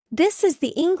This is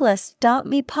the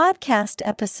Englist.me podcast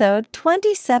episode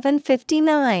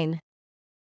 2759.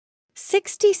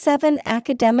 67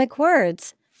 academic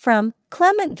words from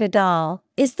Clément Vidal.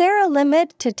 Is there a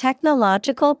limit to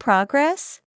technological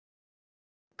progress?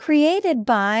 Created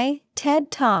by TED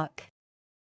Talk.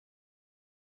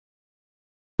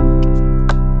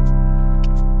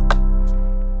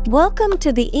 Welcome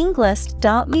to the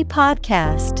Englist.me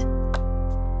podcast.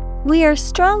 We are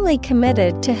strongly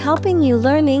committed to helping you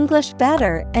learn English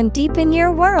better and deepen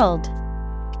your world.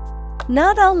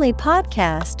 Not only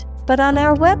podcast, but on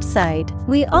our website,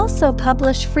 we also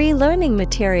publish free learning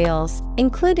materials,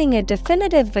 including a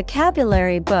definitive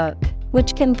vocabulary book,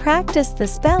 which can practice the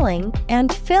spelling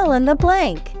and fill in the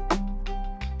blank.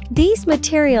 These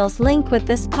materials link with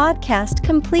this podcast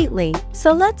completely,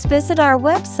 so let's visit our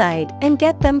website and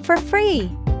get them for free.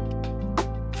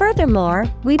 Furthermore,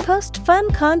 we post fun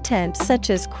content such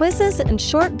as quizzes and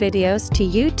short videos to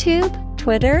YouTube,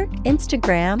 Twitter,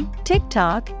 Instagram,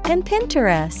 TikTok, and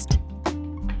Pinterest.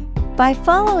 By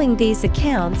following these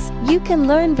accounts, you can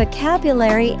learn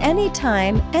vocabulary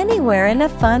anytime, anywhere in a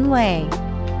fun way.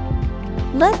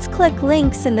 Let's click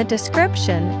links in the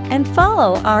description and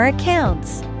follow our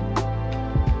accounts.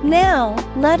 Now,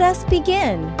 let us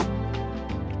begin.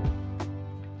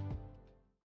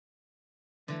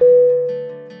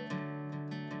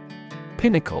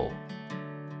 Pinnacle.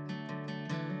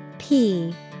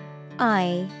 P-I-N-N-A-C-L-E.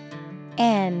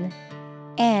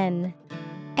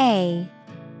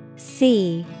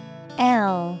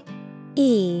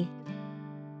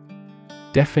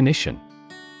 Definition: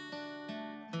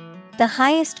 the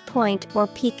highest point or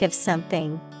peak of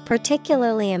something,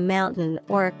 particularly a mountain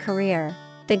or a career,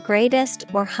 the greatest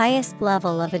or highest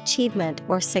level of achievement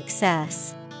or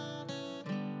success.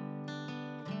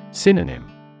 Synonym: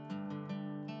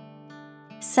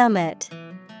 summit,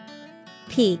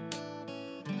 peak,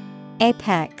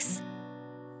 apex.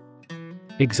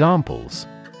 Examples: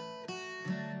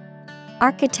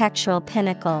 architectural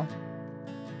pinnacle,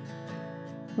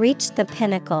 reach the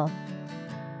pinnacle.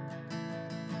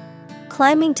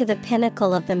 Climbing to the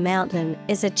pinnacle of the mountain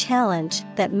is a challenge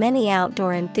that many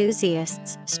outdoor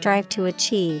enthusiasts strive to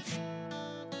achieve.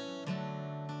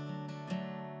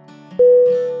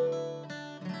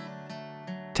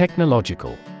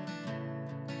 Technological. Technological.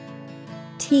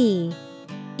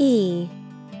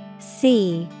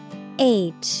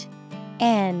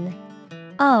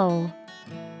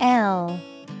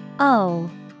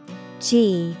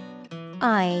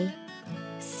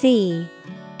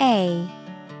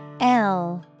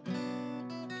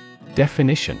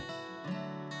 Definition: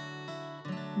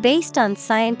 based on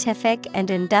scientific and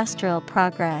industrial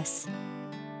progress.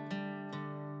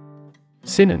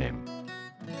 Synonym: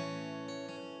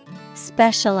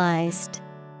 specialized,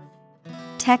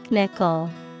 technical.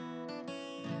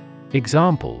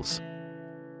 Examples: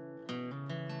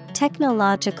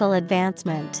 technological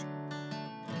advancement,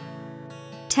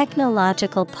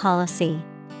 technological policy.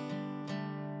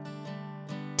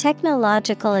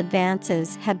 Technological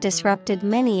advances have disrupted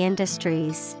many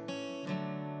industries.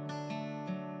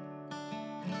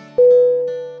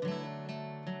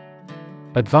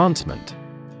 Advancement.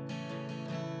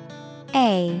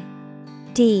 A-D-V-A-N-C-E-M-E-N-T.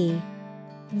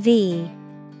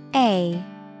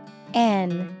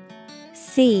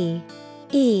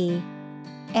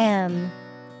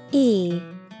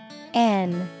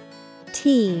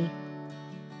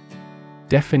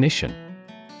 Definition: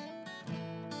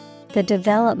 the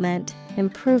development,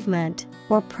 improvement,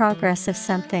 or progress of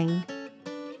something.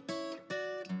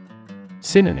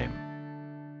 Synonym: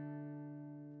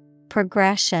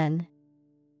 progression,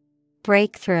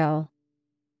 breakthrough,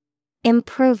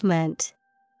 improvement.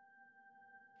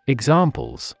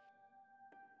 Examples: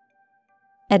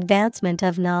 advancement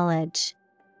of knowledge,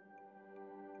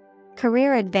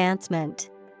 career advancement.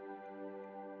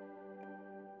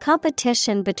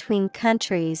 Competition between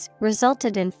countries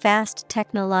resulted in fast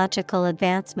technological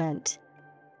advancement.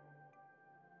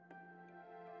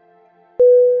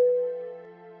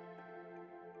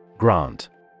 Grant.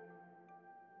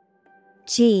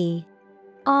 G-R-A-N-T.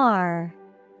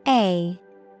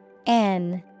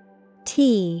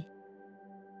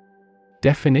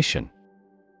 Definition: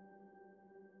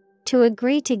 to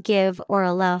agree to give or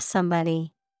allow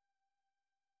somebody.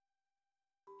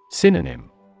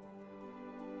 Synonym: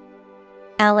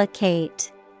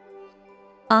 allocate,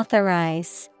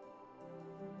 authorize,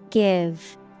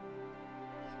 give.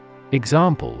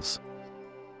 Examples: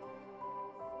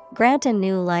 grant a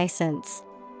new license,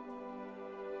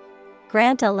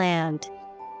 grant a land.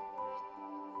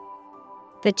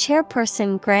 The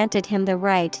chairperson granted him the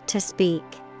right to speak.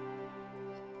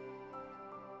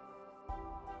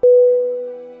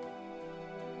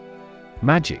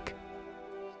 Magic.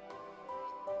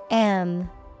 M-A-G-I-C.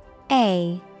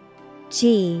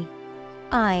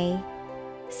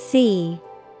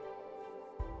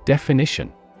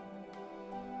 Definition.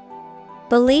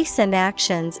 Beliefs and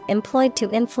actions employed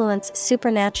to influence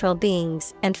supernatural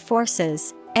beings and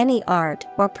forces, any art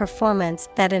or performance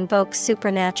that invokes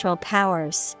supernatural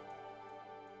powers.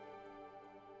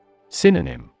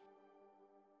 Synonym.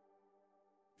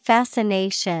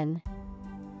 Fascination,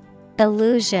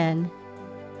 illusion,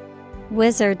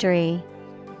 wizardry.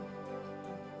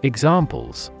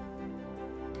 Examples.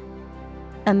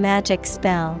 A magic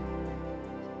spell.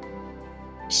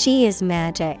 She is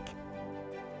magic.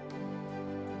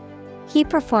 He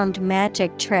performed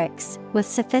magic tricks with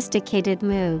sophisticated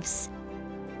moves.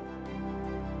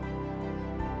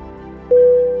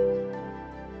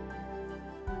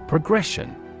 Progression.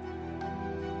 Progression.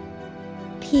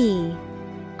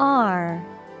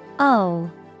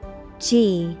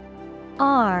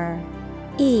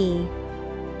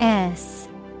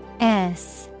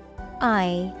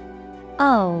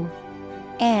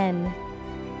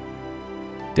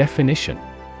 Definition.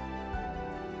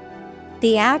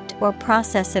 The act or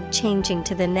process of changing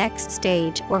to the next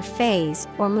stage or phase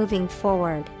or moving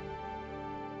forward.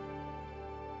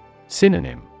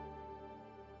 Synonym.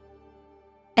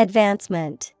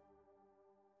 Advancement,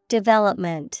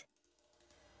 development,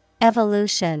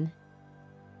 evolution.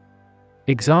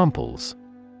 Examples.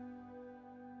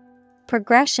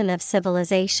 Progression of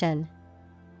civilization.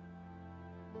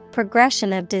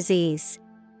 Progression of disease.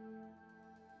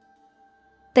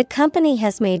 The company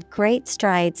has made great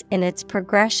strides in its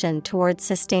progression towards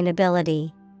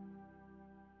sustainability.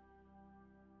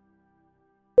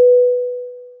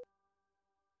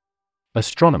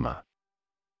 Astronomer.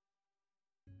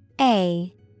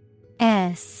 A-S-T-R-O-N-O-M-E-R.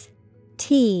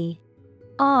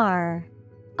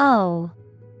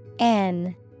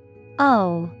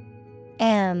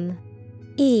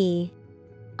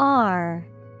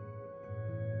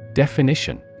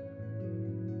 Definition.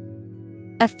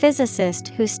 A physicist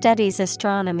who studies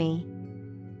astronomy.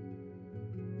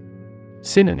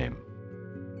 Synonym.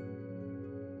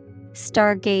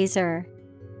 Stargazer,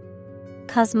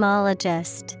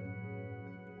 cosmologist,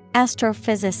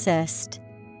 astrophysicist.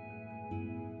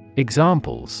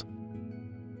 Examples.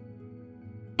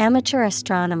 Amateur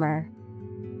astronomer,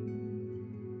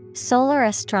 solar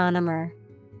astronomer.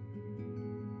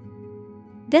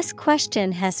 This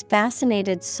question has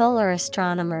fascinated solar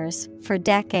astronomers for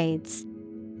decades.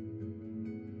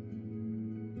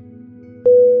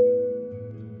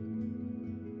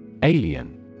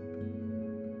 Alien.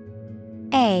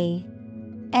 A-L-I-E-N.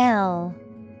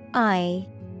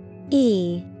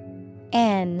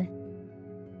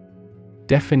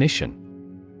 Definition.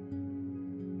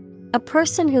 A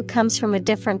person who comes from a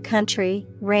different country,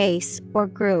 race, or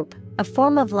group, a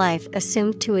form of life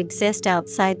assumed to exist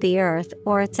outside the Earth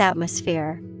or its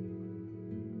atmosphere.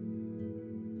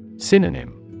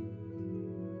 Synonym.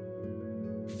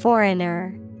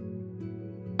 Foreigner,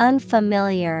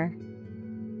 unfamiliar,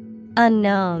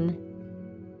 unknown.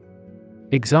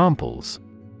 Examples.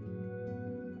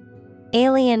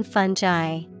 Alien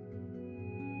fungi.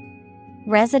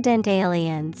 Resident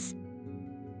aliens.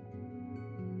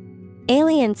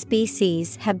 Alien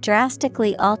species have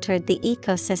drastically altered the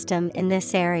ecosystem in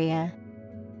this area.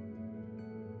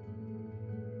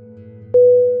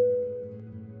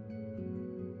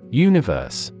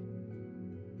 Universe.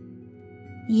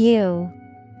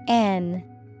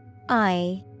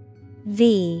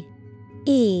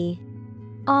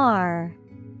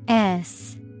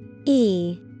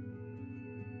 U-N-I-V-E-R-S-E.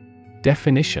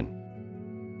 Definition.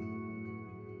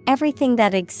 Everything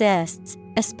that exists,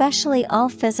 especially all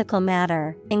physical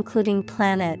matter, including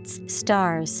planets,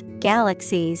 stars,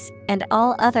 galaxies, and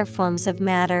all other forms of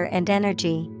matter and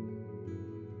energy.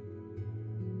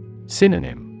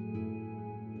 Synonym.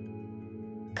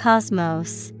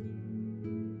 Cosmos,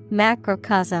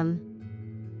 macrocosm.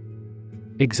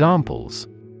 Examples.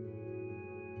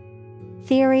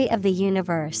 Theory of the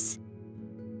universe.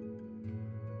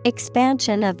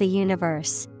 Expansion of the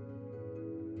universe.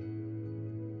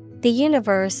 The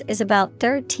universe is about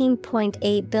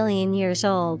 13.8 billion years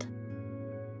old.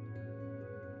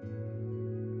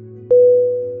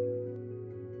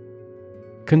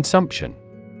 Consumption.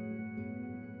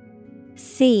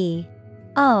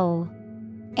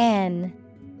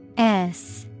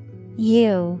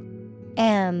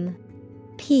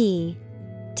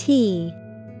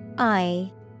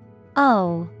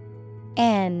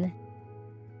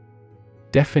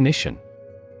 Definition.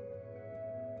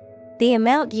 The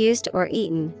amount used or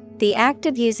eaten, the act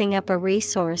of using up a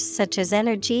resource such as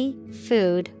energy,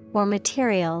 food, or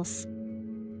materials.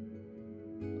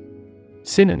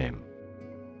 Synonym: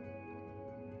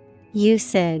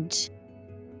 usage,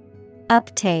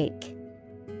 uptake,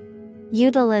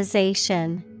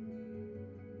 utilization.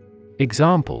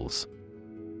 Examples: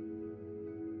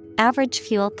 average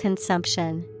fuel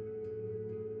consumption,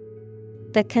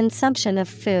 the consumption of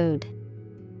food.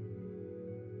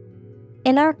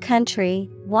 In our country,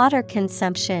 water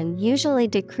consumption usually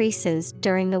decreases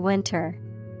during the winter.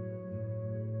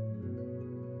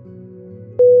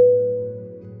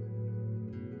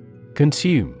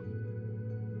 Consume.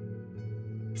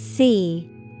 CONSUME.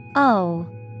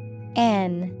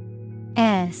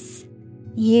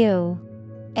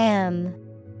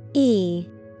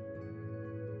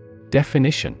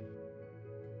 Definition: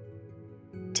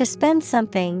 to spend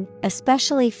something,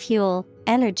 especially fuel,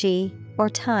 energy, or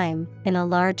time, in a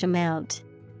large amount.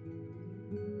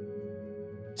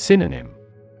 Synonym: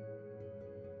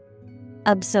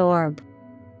 absorb,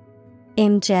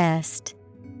 ingest,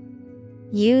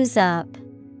 use up.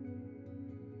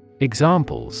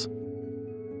 Examples: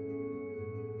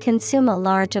 consume a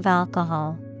large of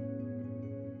alcohol,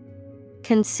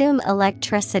 consume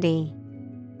electricity.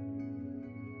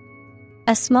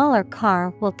 A smaller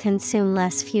car will consume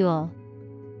less fuel.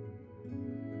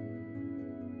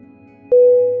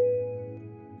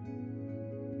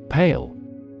 Pale.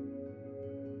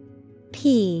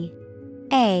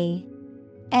 PALE.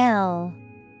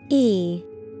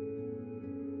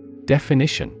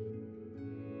 Definition: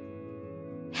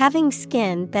 having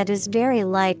skin that is very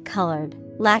light colored,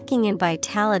 lacking in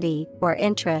vitality or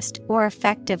interest or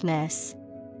effectiveness.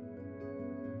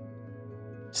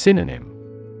 Synonym: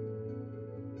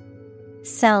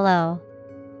 sallow,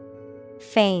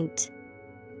 faint,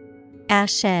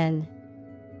 ashen.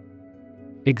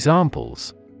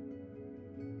 Examples: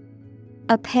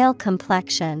 a pale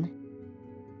complexion,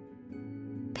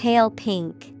 pale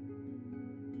pink.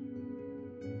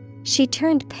 She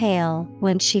turned pale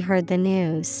when she heard the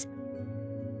news.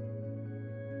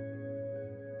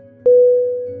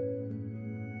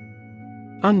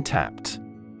 Untapped.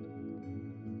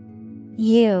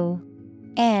 UNTAPPED.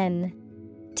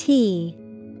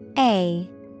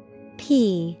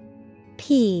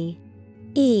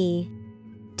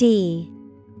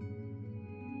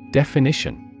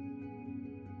 Definition: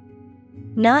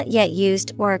 not yet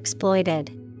used or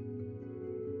exploited.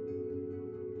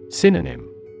 Synonym: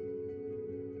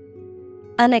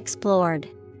 unexplored,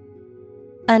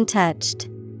 untouched,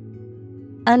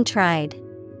 untried.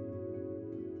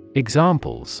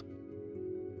 Examples: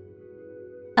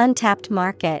 untapped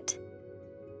market,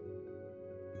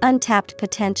 untapped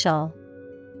potential.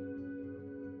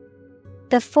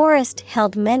 The forest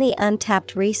held many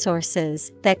untapped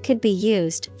resources that could be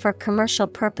used for commercial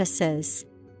purposes.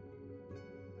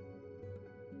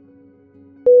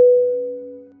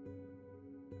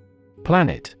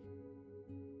 Planet.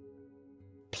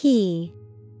 PLANET.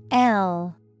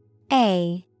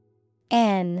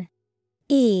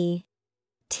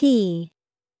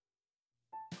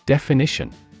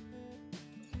 Definition: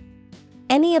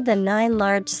 any of the 9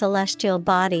 large celestial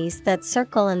bodies that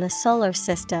circle in the solar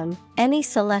system, any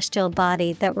celestial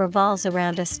body that revolves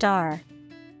around a star.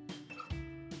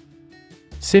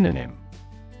 Synonym: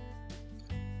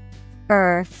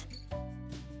 Earth,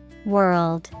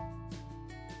 world,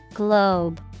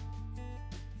 globe.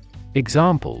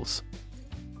 Examples: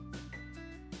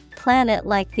 planet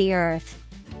like the Earth.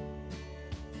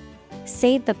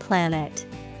 Save the planet.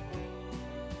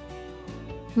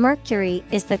 Mercury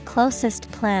is the closest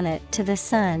planet to the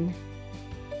Sun.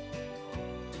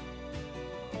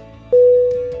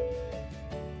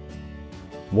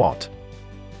 Watt.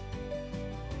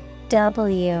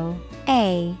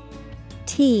 WATT.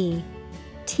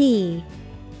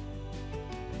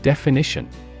 Definition: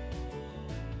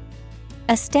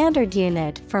 a standard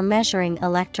unit for measuring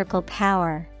electrical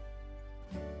power.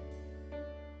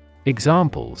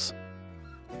 Examples: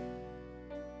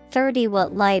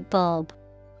 30-watt light bulb.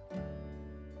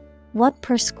 Watt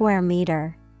per square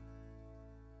meter.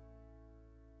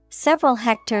 Several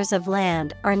hectares of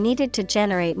land are needed to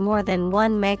generate more than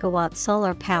 1 megawatt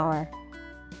solar power.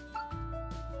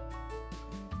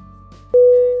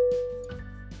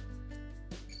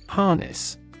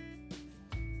 Harness.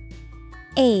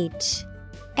 HARNESS.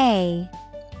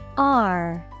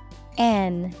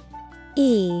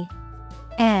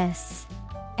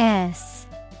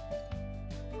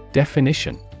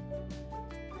 Definition: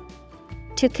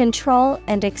 to control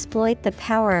and exploit the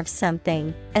power of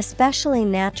something, especially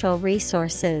natural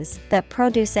resources that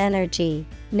produce energy.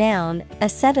 Noun, a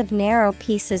set of narrow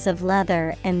pieces of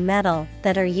leather and metal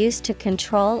that are used to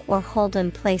control or hold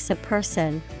in place a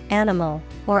person, animal,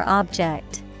 or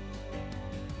object.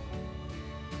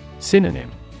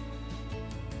 Synonym: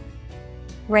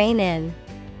 rein in,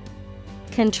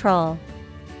 control.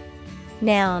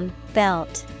 Noun,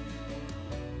 belt.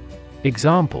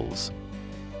 Examples: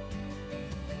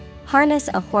 Harness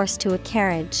a horse to a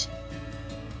carriage.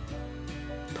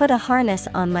 Put a harness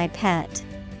on my pet.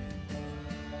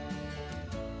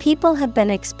 People have been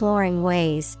exploring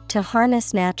ways to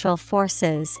harness natural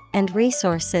forces and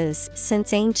resources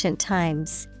since ancient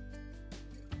times.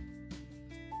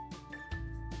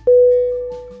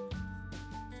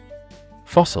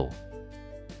 Fossil.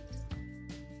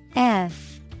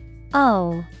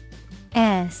 F-O-S-S-I-L.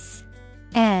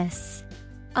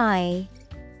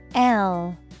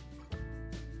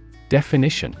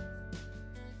 Definition: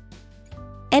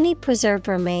 any preserved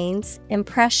remains,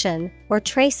 impression, or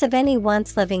trace of any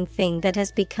once living thing that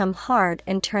has become hard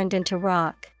and turned into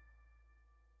rock.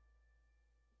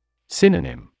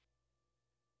 Synonym: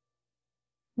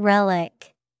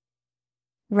 Relic,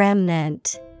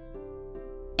 remnant,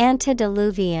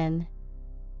 antediluvian.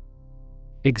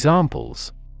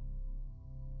 Examples: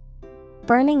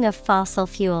 burning of fossil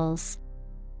fuels.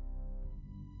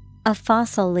 A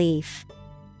fossil leaf.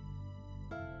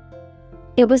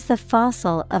 It was the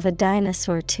fossil of a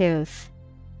dinosaur tooth.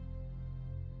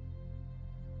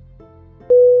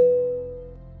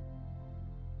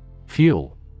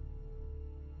 Fuel.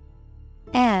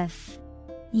 F-U-E-L.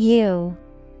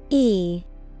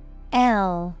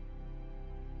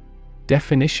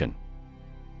 Definition: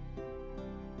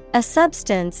 a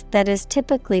substance that is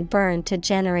typically burned to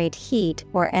generate heat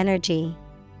or energy.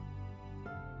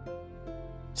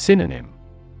 Synonym: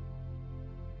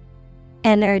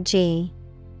 energy,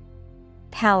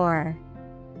 power,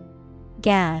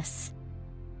 gas.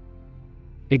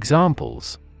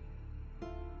 Examples: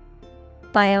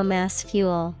 biomass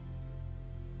fuel.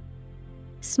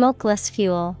 Smokeless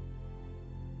fuel.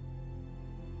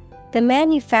 The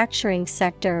manufacturing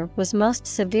sector was most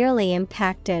severely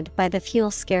impacted by the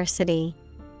fuel scarcity.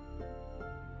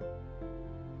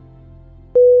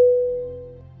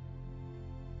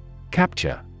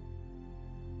 Capture.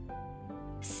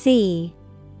 C-A-P-T-U-R-E.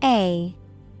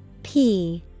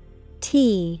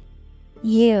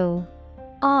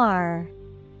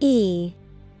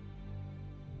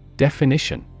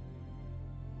 Definition: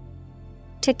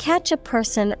 to catch a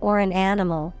person or an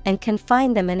animal and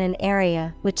confine them in an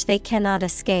area which they cannot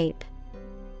escape.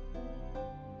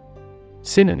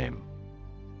 Synonym: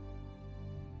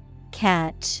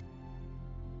 catch,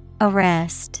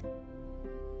 arrest,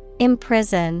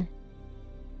 imprison.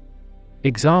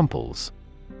 Examples: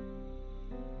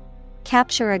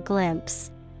 capture a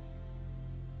glimpse.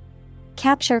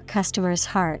 Capture customers'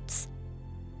 hearts.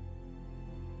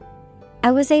 I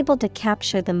was able to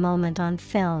capture the moment on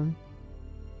film.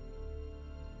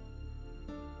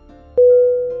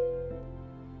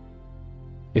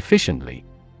 Efficiently.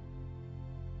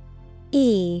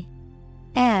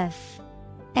 E-F-F-I-C-I-E-N-T-L-Y.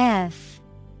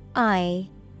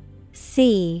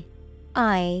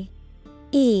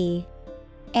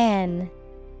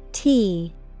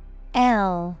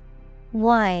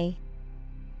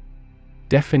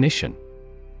 Definition: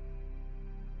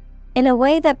 in a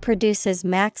way that produces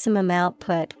maximum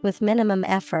output with minimum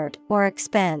effort or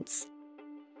expense.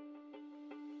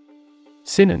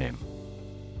 Synonym: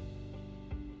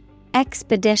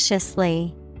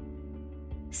 expeditiously,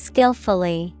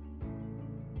 skillfully,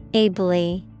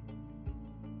 ably.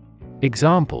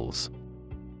 Examples: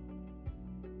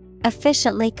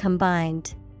 efficiently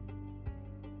combined.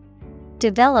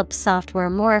 Develop software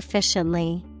more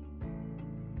efficiently.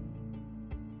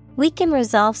 We can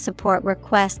resolve support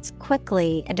requests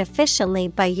quickly and efficiently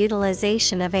by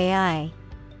utilization of AI.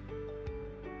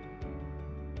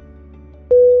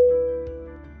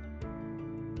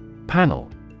 Panel.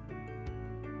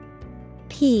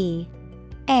 P-A-N-E-L.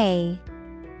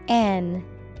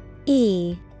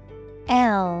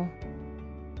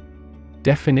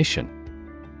 Definition: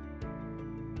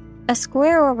 a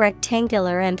square or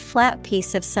rectangular and flat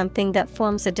piece of something that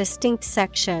forms a distinct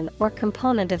section or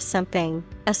component of something,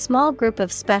 a small group of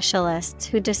specialists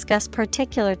who discuss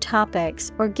particular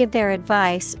topics or give their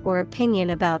advice or opinion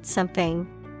about something.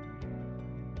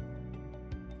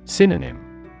 Synonym: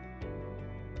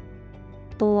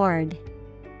 board,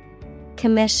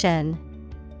 commission,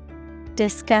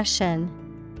 discussion.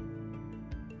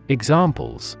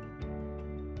 Examples: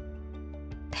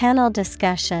 panel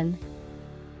discussion.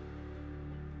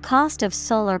 Cost of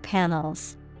solar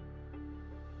panels.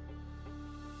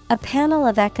 A panel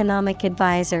of economic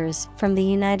advisors from the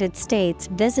United States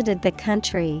visited the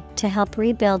country to help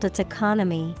rebuild its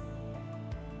economy.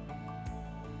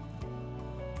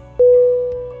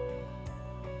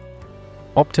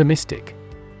 Optimistic.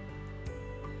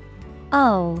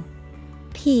 O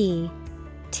P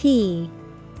T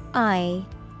I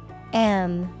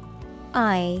M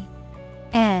I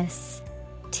S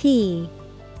T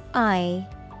I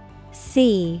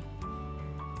C.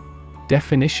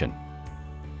 Definition: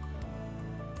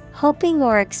 hoping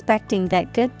or expecting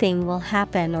that good thing will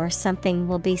happen or something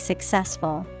will be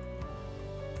successful.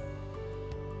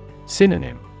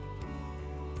 Synonym: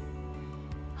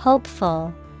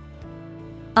 Hopeful,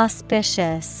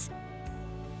 auspicious,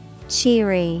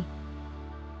 cheery.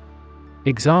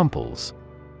 Examples: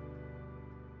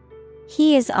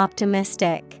 He is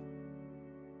optimistic.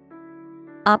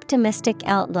 Optimistic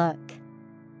outlook.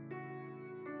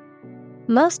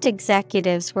 Most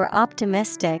executives were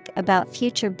optimistic about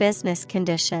future business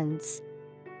conditions.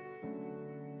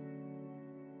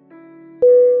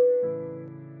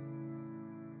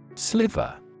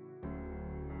 Sliver.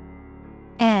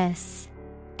 S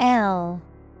L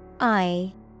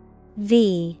I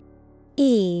V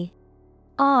E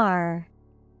R.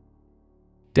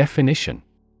 Definition: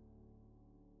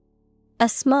 A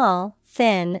small,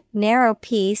 thin, narrow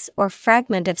piece or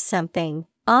fragment of something,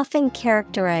 often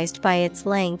characterized by its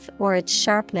length or its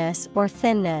sharpness or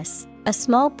thinness, a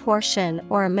small portion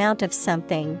or amount of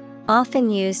something, often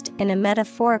used in a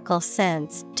metaphorical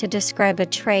sense to describe a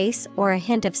trace or a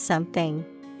hint of something.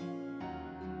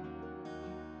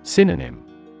 Synonym: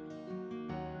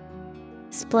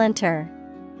 Splinter,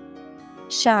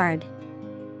 shard,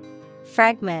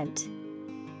 fragment.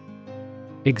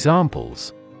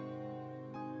 Examples: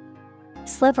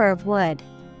 Sliver of wood.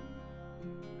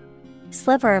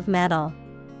 Sliver of metal.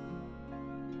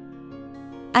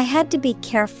 I had to be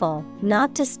careful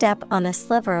not to step on a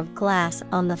sliver of glass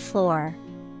on the floor.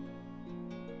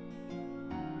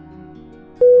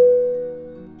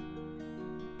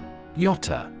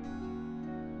 Yotta.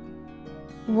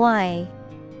 Y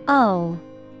O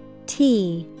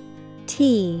T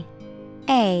T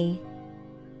A.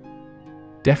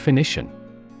 Definition: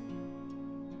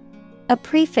 A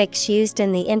prefix used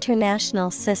in the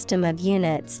International System of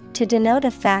Units to denote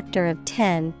a factor of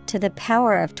 10 to the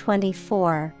power of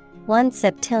 24, 1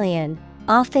 septillion,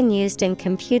 often used in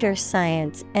computer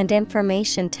science and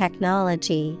information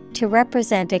technology to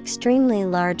represent extremely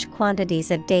large quantities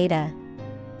of data.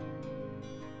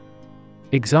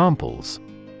 Examples: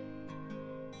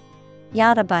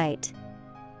 Yottabyte.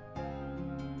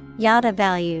 Yotta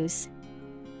values.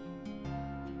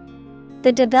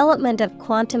 The development of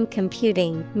quantum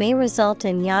computing may result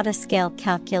in yotta-scale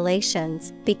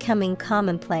calculations becoming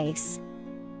commonplace.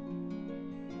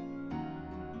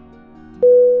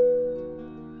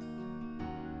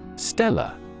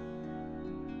 Stellar.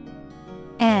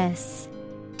 S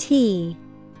T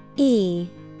E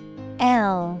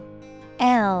L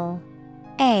L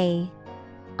A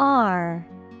R.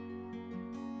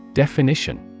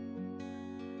 Definition: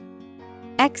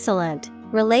 Excellent,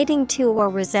 relating to or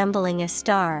resembling a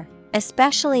star,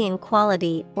 especially in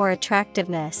quality or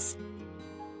attractiveness.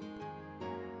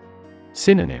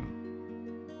 Synonym: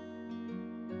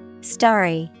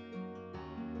 Starry,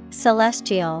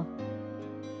 celestial,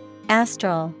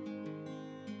 astral.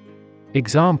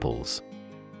 Examples: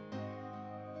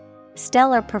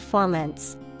 Stellar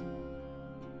performance.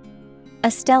 A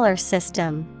stellar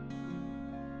system.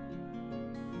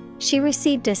 She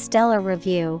received a stellar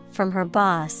review from her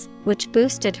boss, which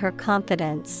boosted her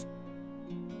confidence.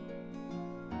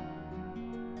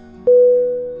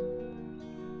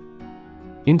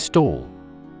 Install.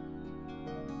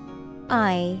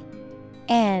 I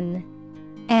N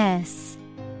S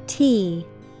T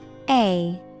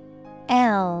A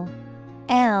L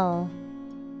L.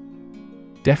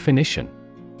 Definition: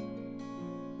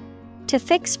 To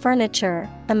fix furniture,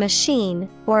 a machine,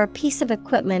 or a piece of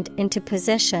equipment into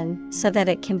position so that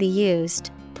it can be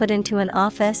used, put into an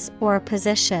office or a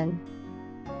position.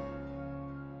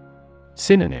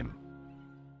 Synonym: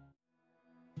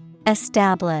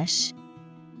 Establish,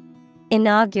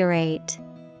 inaugurate,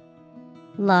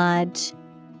 lodge.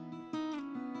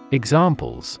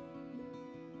 Examples: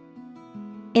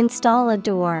 Install a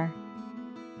door.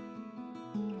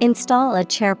 Install a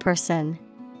chairperson.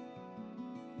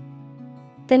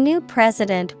 The new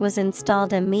president was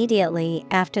installed immediately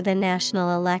after the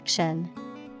national election.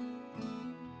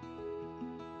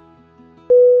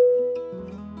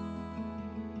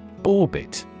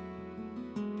 Orbit.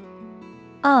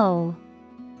 O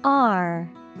R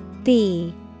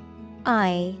B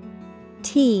I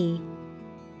T.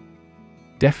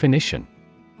 Definition: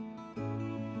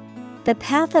 The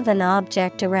path of an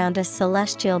object around a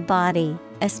celestial body,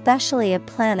 especially a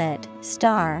planet,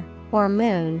 star, or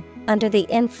moon, under the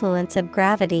influence of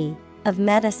gravity, of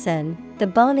medicine, the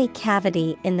bony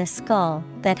cavity in the skull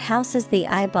that houses the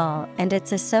eyeball and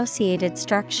its associated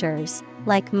structures,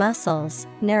 like muscles,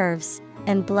 nerves,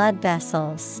 and blood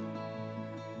vessels.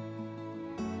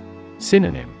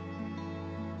 Synonym: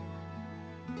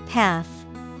 Path,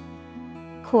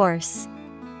 course,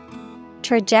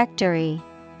 trajectory.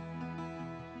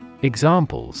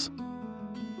 Examples: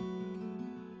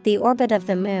 The orbit of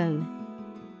the moon.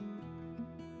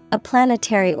 A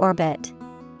planetary orbit.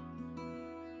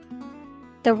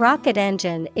 The rocket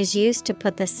engine is used to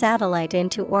put the satellite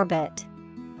into orbit.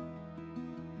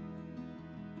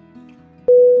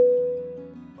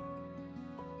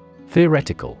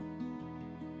 Theoretical.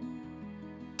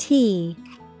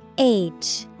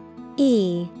 Theoretical.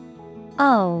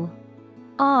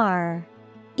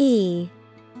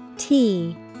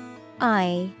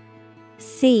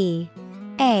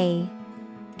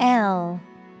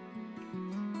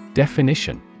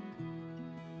 Definition: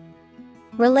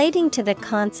 Relating to the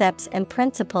concepts and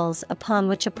principles upon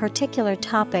which a particular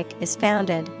topic is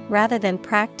founded, rather than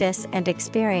practice and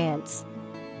experience.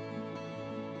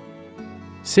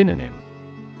 Synonym: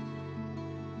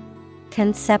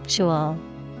 Conceptual,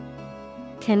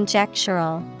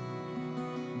 conjectural,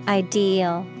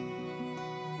 ideal.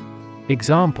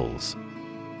 Examples: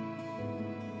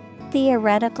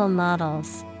 Theoretical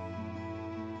models.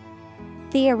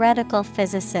 Theoretical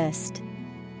physicist.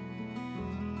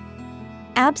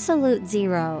 Absolute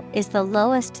zero is the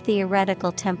lowest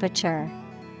theoretical temperature.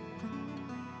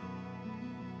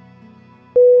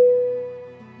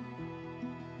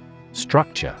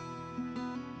 Structure.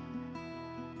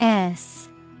 STRUCTURE.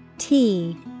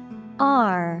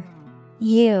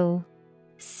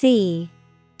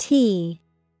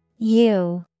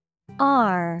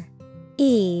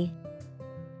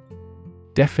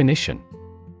 Definition: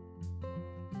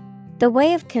 The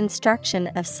way of construction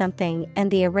of something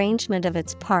and the arrangement of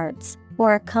its parts,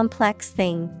 or a complex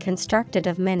thing constructed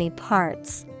of many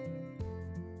parts.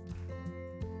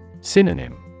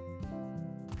 Synonym: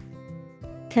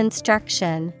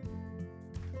 Construction,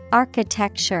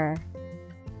 architecture,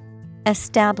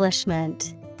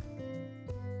 establishment.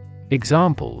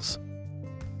 Examples: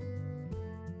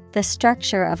 The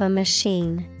structure of a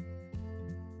machine.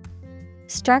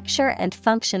 Structure and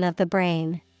function of the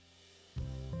brain.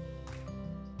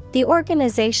 The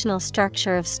organizational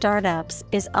structure of startups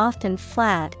is often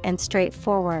flat and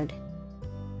straightforward.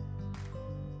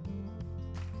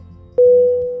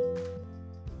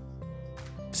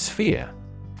 Sphere.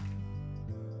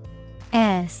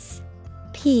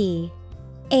 SPHERE.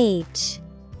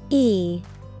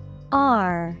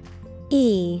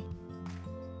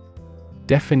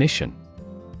 Definition: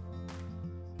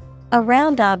 A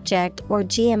round object or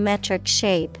geometric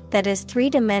shape that is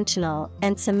three-dimensional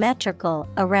and symmetrical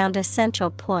around a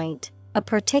central point, a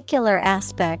particular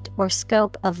aspect or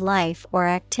scope of life or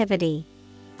activity.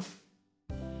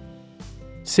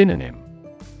 Synonym: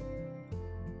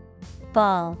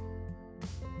 Ball,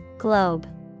 globe,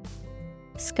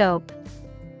 scope.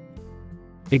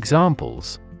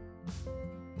 Examples: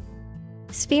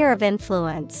 Sphere of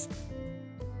influence.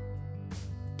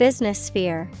 Business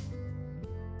sphere.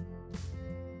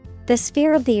 The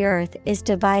sphere of the Earth is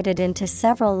divided into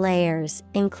several layers,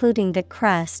 including the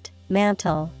crust,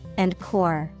 mantle, and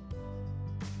core.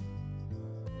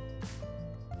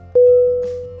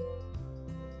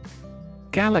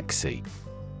 Galaxy.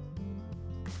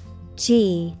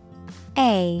 GALAXY.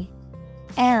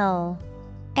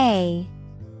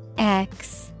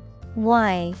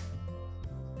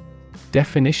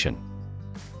 Definition: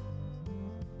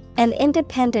 An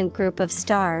independent group of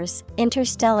stars,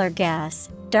 interstellar gas,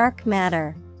 dark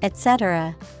matter,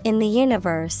 etc., in the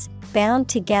universe, bound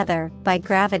together by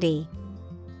gravity.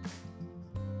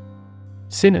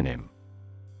 Synonym: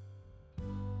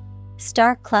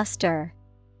 Star cluster,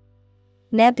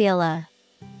 nebula,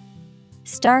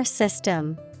 star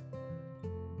system.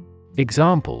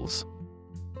 Examples: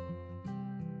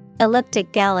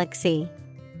 Elliptic galaxy.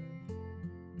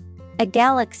 A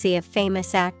galaxy of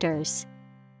famous actors.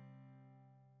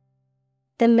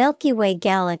 The Milky Way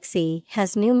galaxy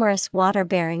has numerous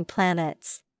water-bearing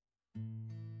planets.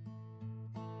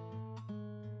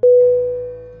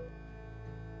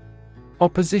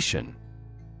 Opposition.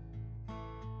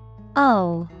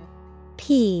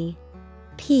 OPPOSITION.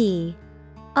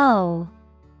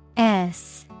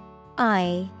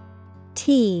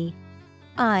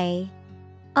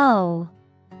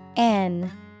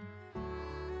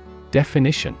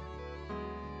 Definition: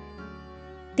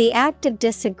 The act of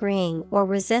disagreeing or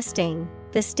resisting,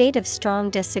 the state of strong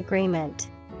disagreement.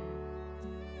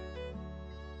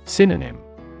 Synonym: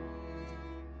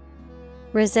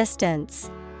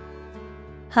 Resistance,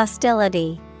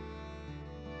 hostility,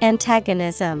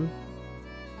 antagonism.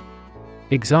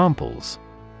 Examples: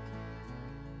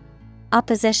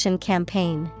 Opposition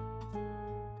campaign.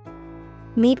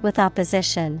 Meet with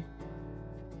opposition.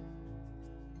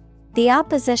 The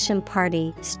opposition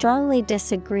party strongly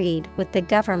disagreed with the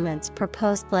government's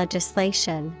proposed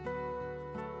legislation.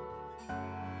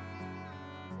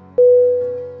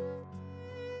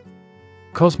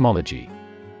 Cosmology.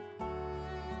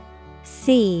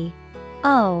 COSMOLOGY.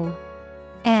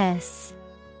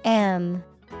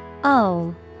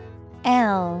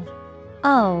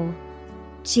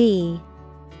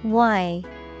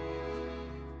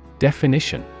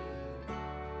 Definition: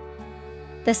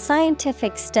 The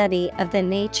scientific study of the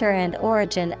nature and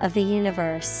origin of the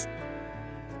universe.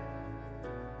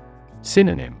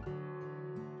 Synonym: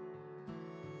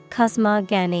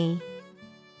 Cosmogony.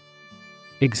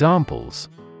 Examples: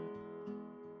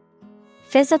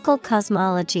 Physical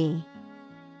cosmology.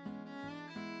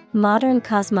 Modern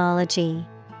cosmology.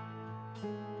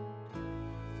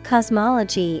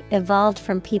 Cosmology evolved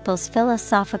from people's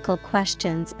philosophical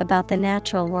questions about the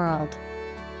natural world.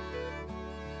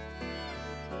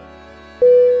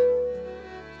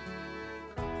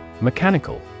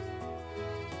 Mechanical.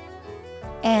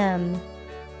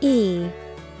 MECHANICAL.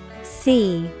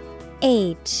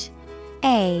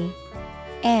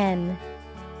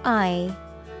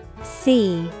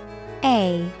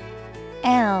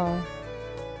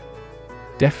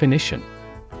 Definition: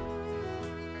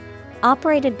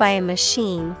 Operated by a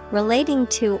machine, relating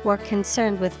to or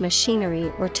concerned with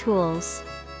machinery or tools.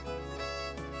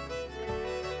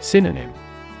 Synonym: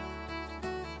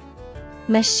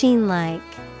 Machine-like,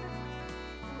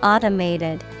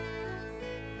 automated,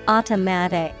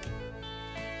 automatic.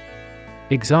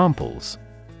 Examples: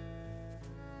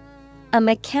 A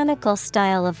mechanical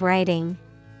style of writing.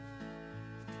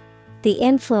 The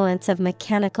influence of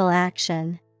mechanical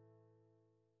action.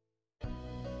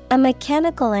 A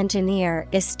mechanical engineer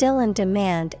is still in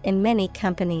demand in many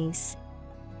companies.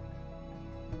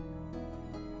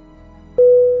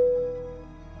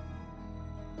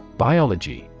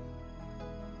 Biology.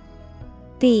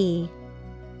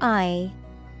 BIOLOGY.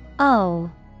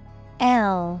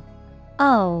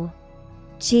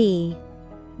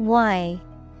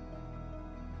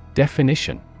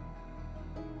 Definition: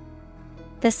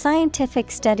 The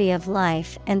scientific study of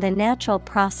life and the natural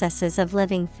processes of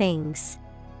living things.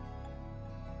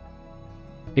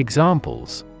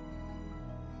 Examples: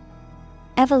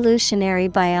 Evolutionary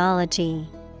biology.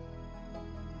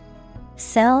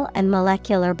 Cell and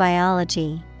molecular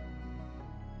biology.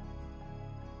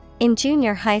 In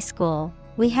junior high school,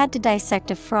 we had to dissect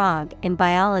a frog in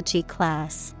biology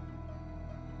class.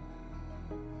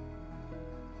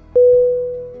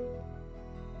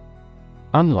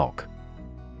 Unlock.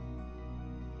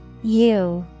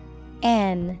 UNLOCK.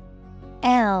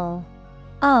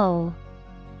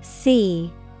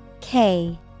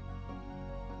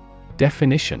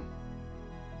 Definition: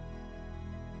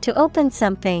 To open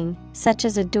something, such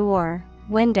as a door,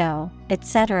 window,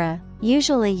 etc.,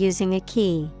 usually using a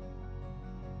key.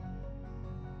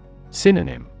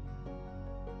 Synonym: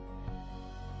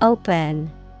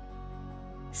 Open,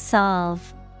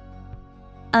 solve,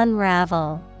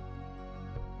 unravel.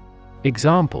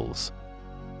 Examples: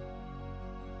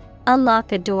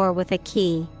 Unlock a door with a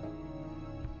key.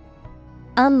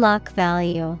 Unlock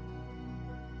value.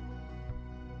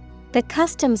 The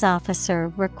customs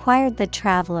officer required the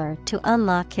traveler to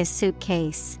unlock his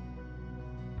suitcase.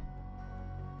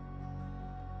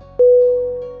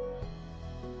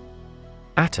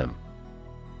 Atom.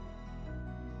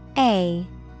 ATOM.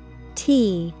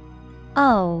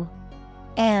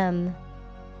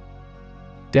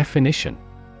 Definition: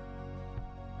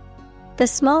 The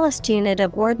smallest unit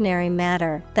of ordinary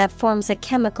matter that forms a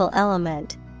chemical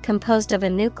element, composed of a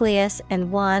nucleus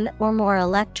and one or more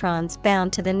electrons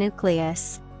bound to the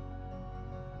nucleus.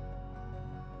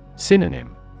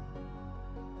 Synonym: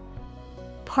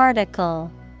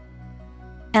 Particle,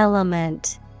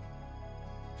 element,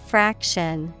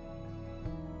 fraction.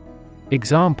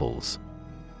 Examples: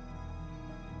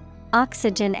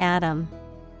 Oxygen atom.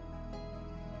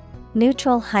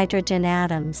 Neutral hydrogen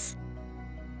atoms.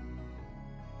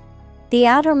 The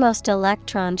outermost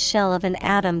electron shell of an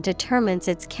atom determines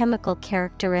its chemical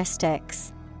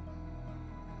characteristics.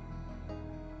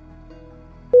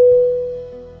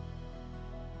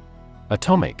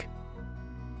 Atomic.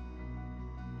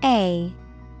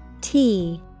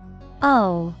 ATOMIC.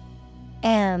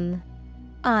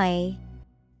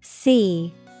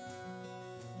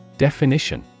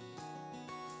 Definition: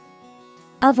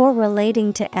 Of or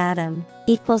relating to atom,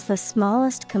 equals the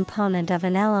smallest component of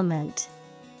an element.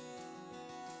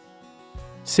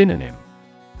 Synonym: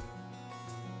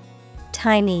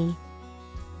 tiny,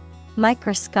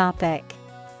 microscopic,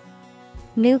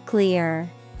 nuclear.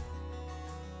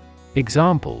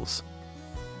 Examples: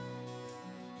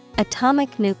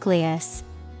 atomic nucleus,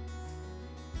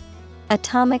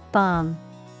 atomic bomb.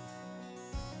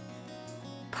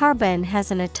 Carbon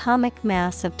has an atomic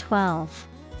mass of 12.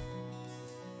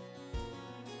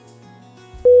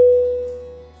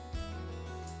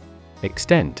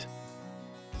 Extent.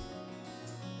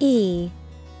 E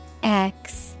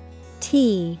X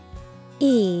T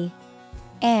E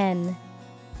N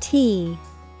T.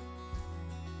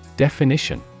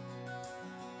 Definition: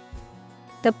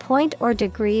 the point or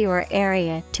degree or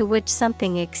area to which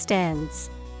something extends.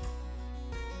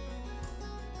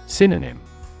 Synonym: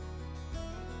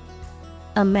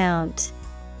 amount,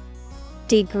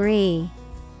 degree,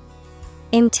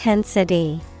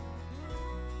 intensity.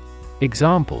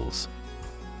 Examples: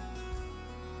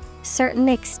 certain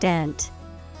extent,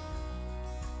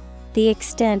 the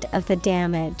extent of the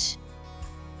damage.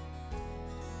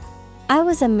 I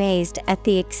was amazed at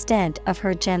the extent of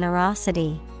her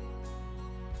generosity.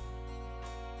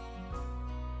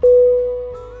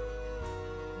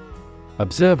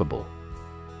 Observable.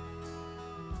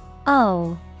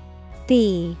 O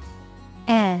B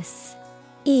S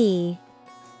E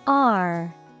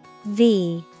R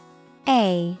V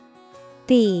A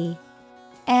B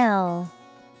L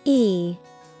E.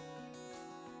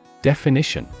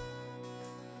 Definition: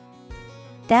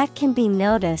 that can be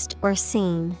noticed or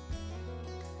seen.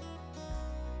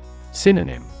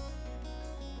 Synonym: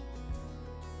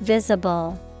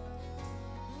 visible,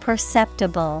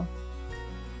 perceptible,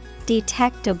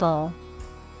 detectable.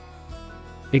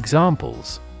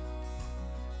 Examples: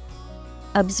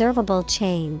 observable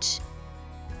change,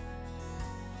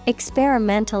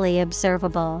 experimentally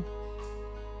observable.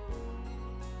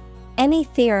 Any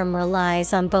theorem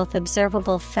relies on both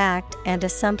observable fact and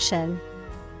assumption.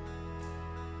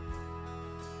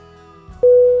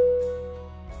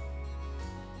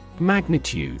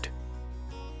 Magnitude.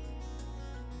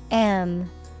 M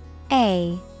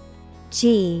A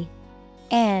G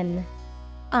N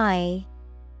I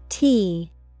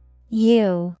T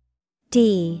U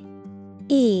D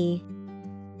E.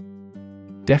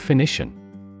 Definition: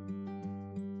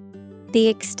 the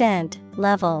extent,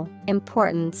 level,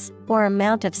 importance, or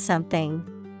amount of something.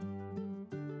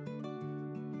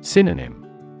 Synonym: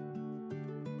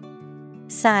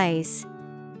 size,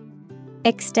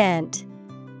 extent,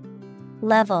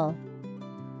 level.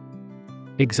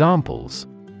 Examples: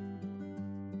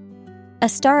 a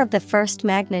star of the first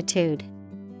magnitude,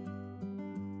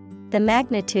 the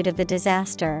magnitude of the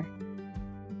disaster.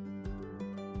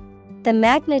 The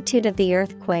magnitude of the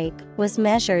earthquake was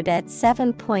measured at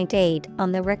 7.8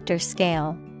 on the Richter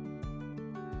scale.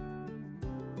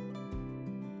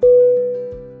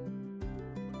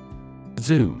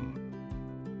 Zoom.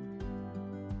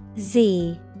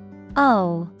 Z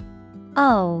O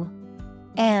O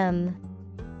M.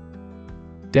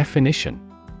 Definition: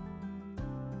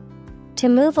 to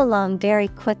move along very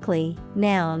quickly.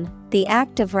 Noun, the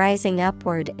act of rising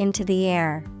upward into the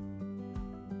air.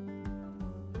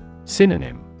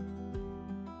 Synonym: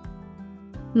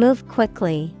 move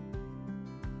quickly,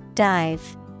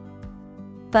 dive,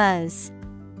 buzz.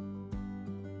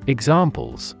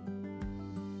 Examples: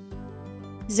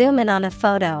 zoom in on a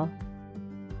photo,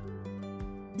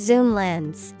 zoom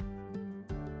lens.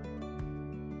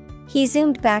 He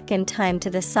zoomed back in time to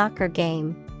the soccer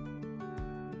game.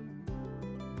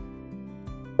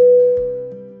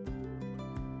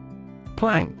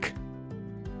 Plank.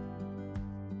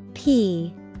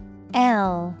 P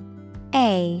L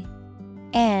A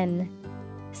N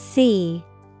C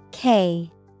K.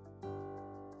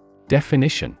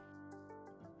 Definition: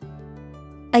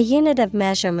 a unit of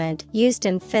measurement used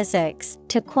in physics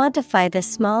to quantify the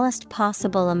smallest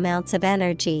possible amounts of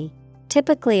energy,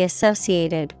 typically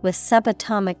associated with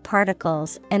subatomic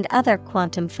particles and other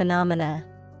quantum phenomena.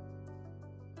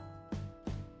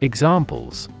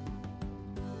 Examples: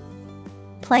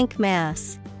 Planck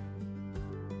mass,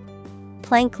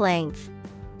 Planck length.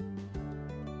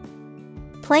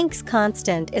 Planck's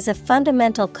constant is a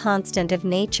fundamental constant of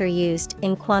nature used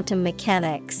in quantum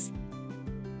mechanics.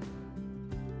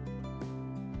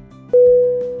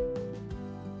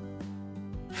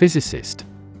 Physicist.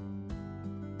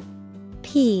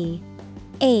 P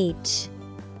H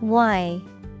Y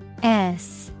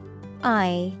S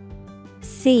I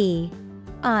C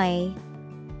I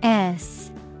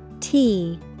S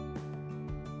T.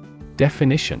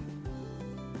 Definition: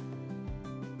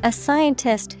 a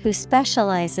scientist who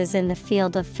specializes in the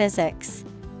field of physics.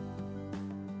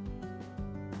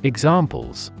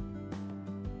 Examples: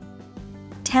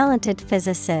 talented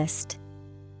physicist.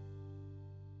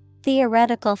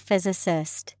 Theoretical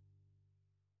physicist.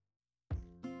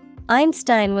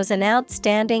 Einstein was an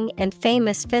outstanding and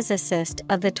famous physicist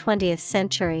of the 20th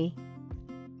century.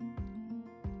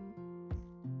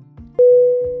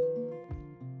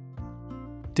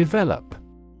 Develop.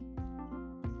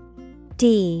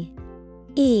 D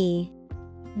E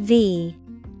V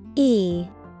E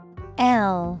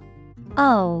L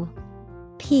O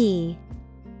P.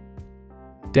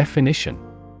 Definition.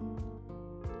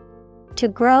 To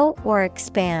grow or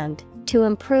expand, to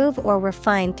improve or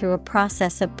refine through a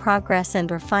process of progress and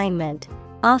refinement,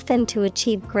 often to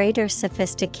achieve greater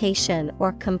sophistication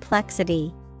or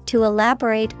complexity, to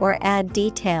elaborate or add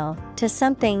detail to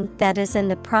something that is in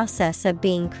the process of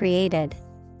being created.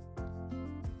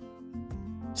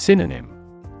 Synonym.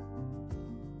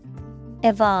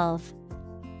 Evolve,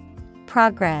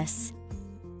 progress,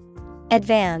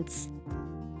 advance.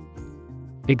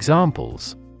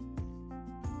 Examples.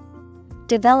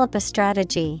 Develop a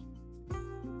strategy.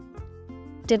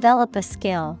 Develop a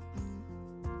skill.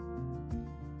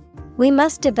 We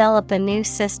must develop a new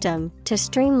system to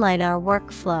streamline our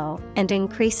workflow and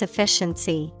increase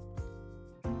efficiency.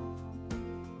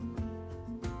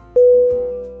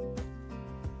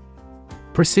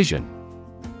 Precision.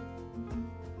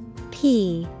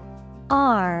 P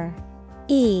R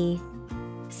E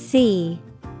C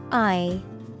I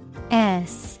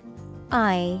S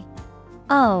I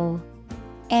O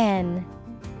N.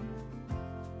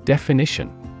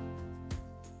 Definition.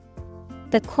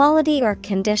 The quality or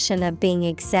condition of being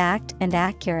exact and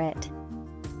accurate.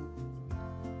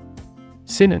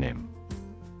 Synonym.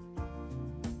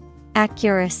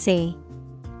 Accuracy,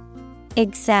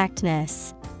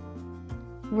 exactness,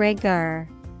 rigor.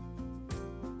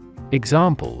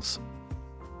 Examples.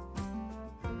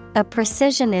 A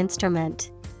precision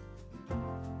instrument.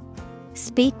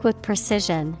 Speak with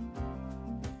precision.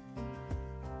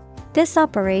 This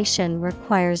operation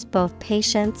requires both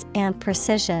patience and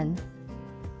precision.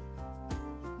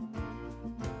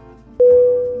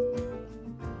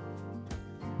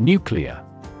 Nuclear.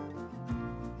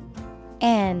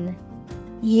 N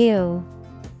U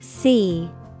C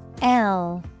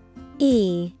L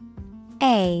E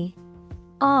A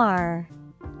R.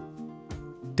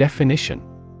 Definition.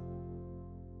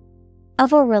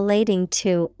 Of or relating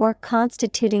to or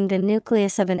constituting the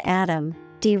nucleus of an atom,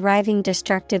 deriving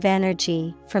destructive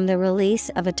energy from the release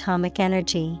of atomic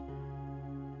energy.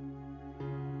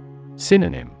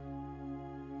 Synonym.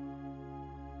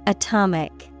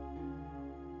 Atomic.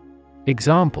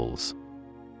 Examples.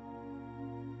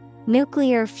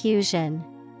 Nuclear fusion.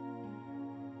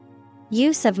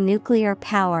 Use of nuclear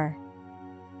power.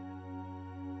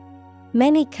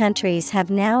 Many countries have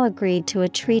now agreed to a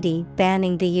treaty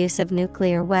banning the use of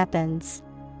nuclear weapons.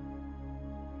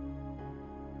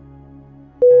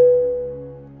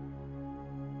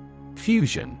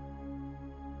 Fusion.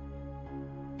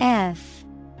 F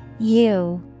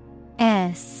U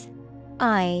S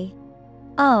I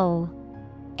O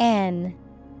N.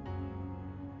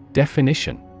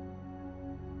 Definition.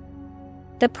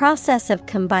 The process of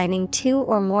combining two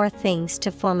or more things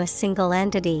to form a single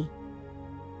entity.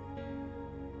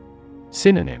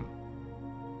 Synonym.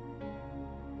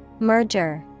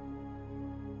 Merger,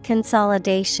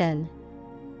 consolidation,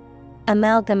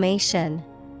 amalgamation.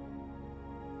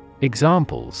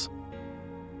 Examples.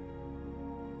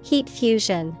 Heat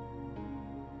fusion.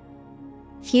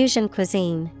 Fusion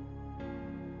cuisine.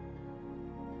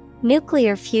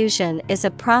 Nuclear fusion is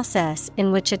a process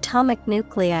in which atomic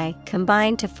nuclei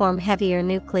combine to form heavier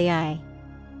nuclei.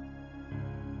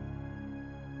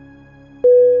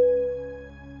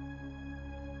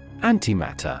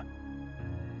 Antimatter.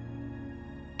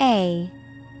 A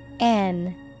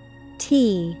N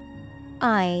T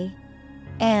I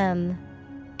M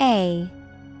A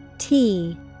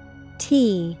T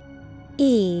T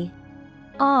E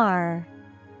R.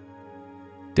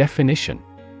 Definition.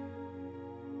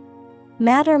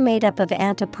 Matter made up of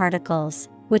antiparticles,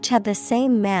 which have the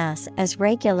same mass as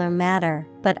regular matter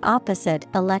but opposite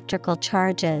electrical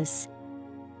charges.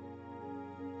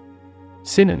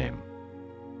 Synonym.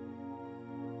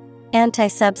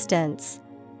 Antisubstance,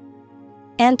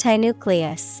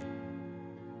 antinucleus,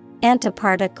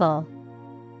 antiparticle.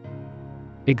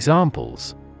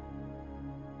 Examples.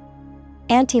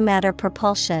 Antimatter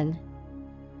propulsion,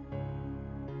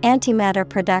 antimatter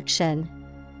production.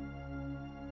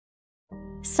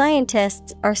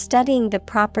 Scientists are studying the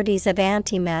properties of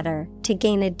antimatter to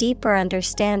gain a deeper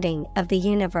understanding of the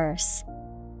universe.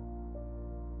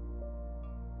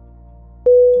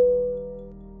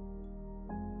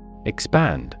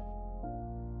 Expand.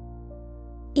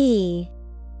 E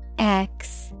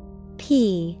X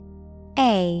P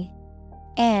A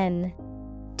N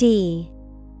D.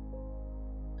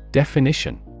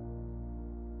 Definition: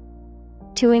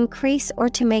 To increase or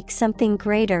to make something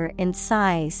greater in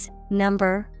size,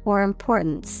 number, or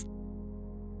importance.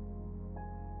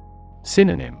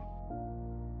 Synonym: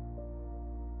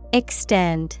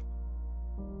 Extend,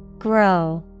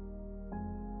 grow,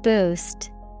 boost.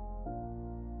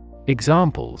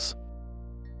 Examples: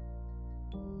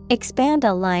 Expand a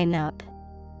lineup.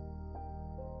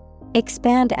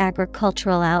 Expand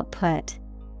agricultural output.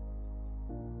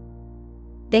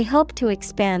 They hope to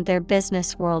expand their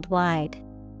business worldwide.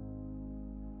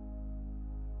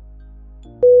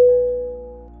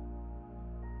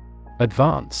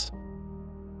 Advance.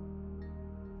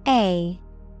 A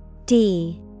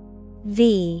D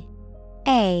V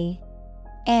A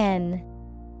N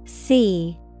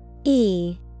C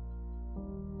E.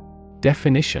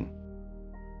 Definition: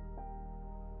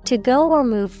 To go or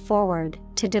move forward,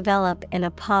 to develop in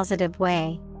a positive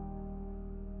way.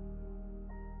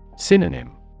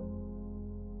 Synonym: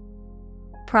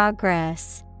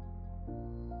 Progress,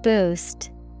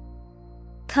 boost,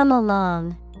 come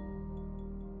along.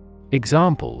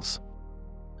 Examples: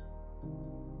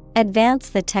 Advance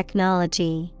the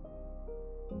technology.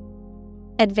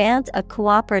 Advance a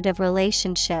cooperative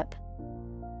relationship.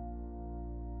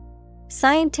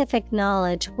 Scientific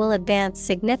knowledge will advance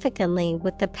significantly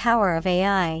with the power of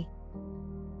AI.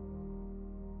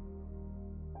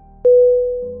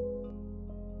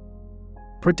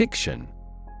 Prediction.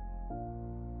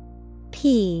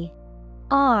 P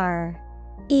R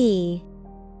E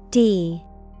D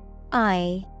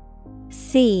I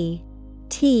C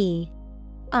T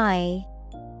I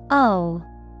O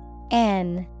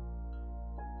N.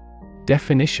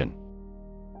 Definition: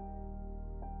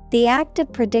 The act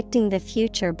of predicting the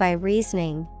future by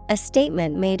reasoning, a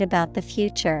statement made about the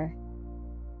future.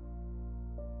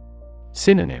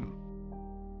 Synonym: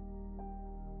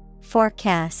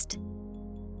 Forecast,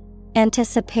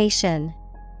 anticipation,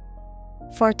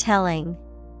 foretelling.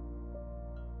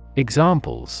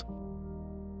 Examples: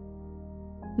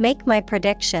 Make my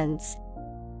predictions.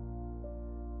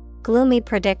 Gloomy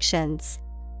predictions.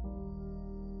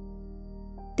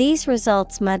 These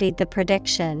results muddied the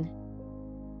prediction.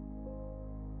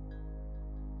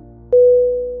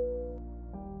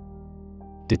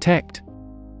 Detect.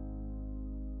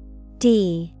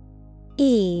 D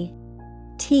E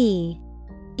T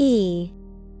E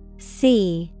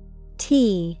C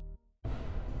T.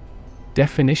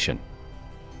 Definition: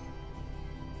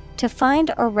 To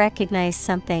find or recognize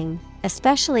something,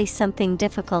 especially something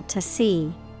difficult to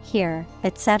see, hear,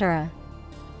 etc.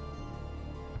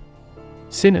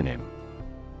 Synonym: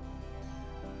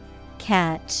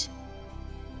 Catch,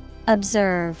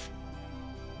 observe,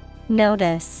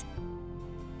 notice.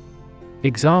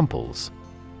 Examples: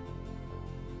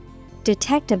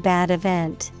 Detect a bad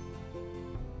event.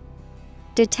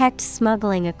 Detect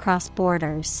smuggling across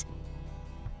borders.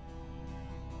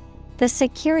 The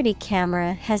security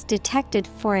camera has detected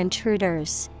 4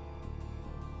 intruders.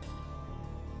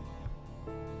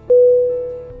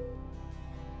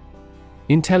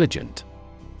 Intelligent.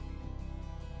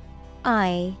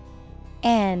 I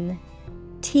N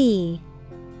T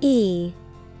E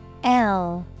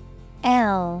L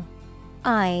L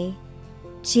I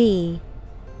G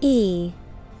E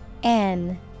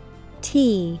N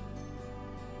T.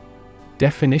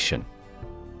 Definition: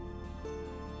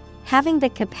 Having the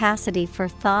capacity for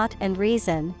thought and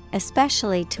reason,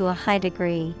 especially to a high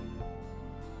degree.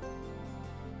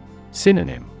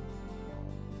 Synonym: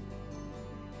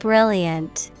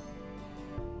 Brilliant,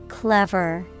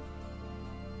 clever,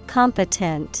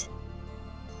 competent.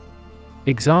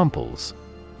 Examples: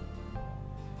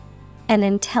 An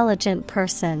intelligent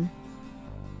person.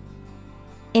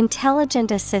 Intelligent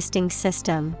assisting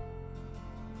system.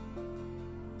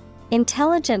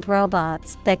 Intelligent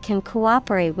robots that can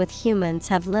cooperate with humans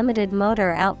have limited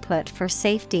motor output for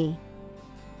safety.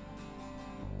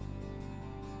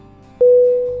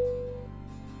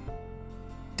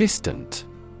 Distant.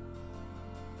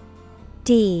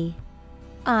 D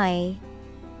I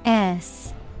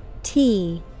S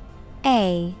T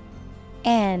A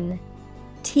N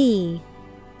T.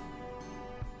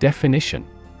 Definition: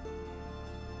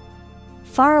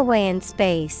 Far away in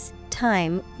space,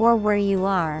 time, or where you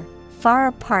are, far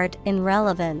apart in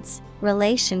relevance,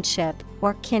 relationship,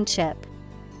 or kinship.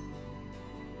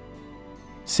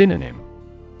 Synonym: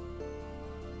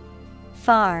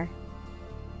 Far,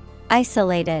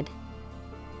 isolated,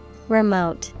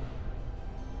 remote.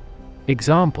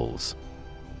 Examples: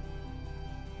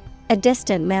 A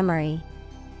distant memory.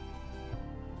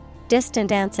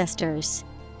 Distant ancestors.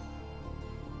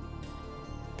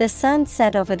 The sun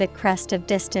set over the crest of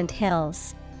distant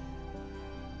hills.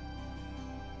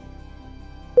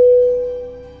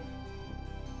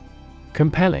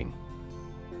 Compelling.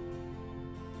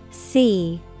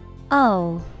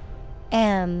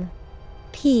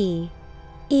 COMPELLING.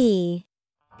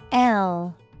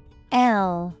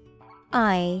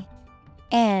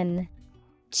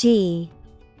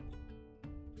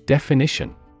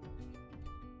 Definition.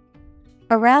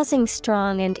 Arousing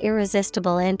strong and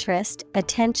irresistible interest,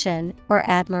 attention, or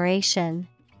admiration.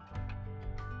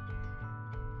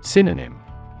 Synonym.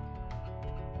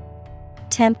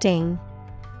 Tempting,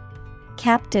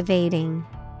 captivating,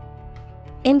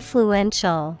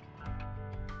 influential.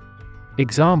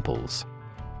 Examples.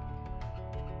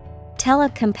 Tell a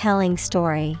compelling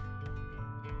story.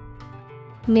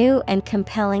 New and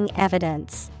compelling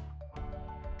evidence.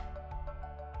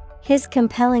 His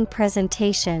compelling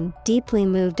presentation deeply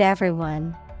moved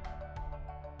everyone.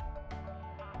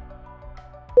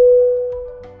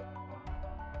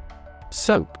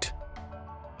 Soaked.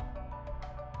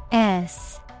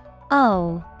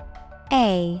 SOAKED.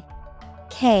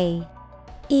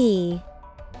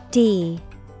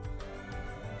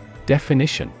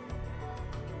 Definition.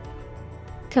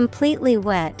 Completely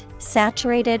wet,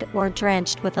 saturated or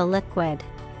drenched with a liquid.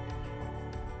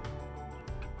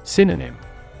 Synonym.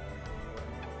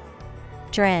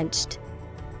 Drenched,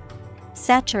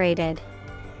 saturated,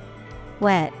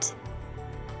 wet.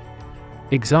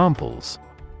 Examples.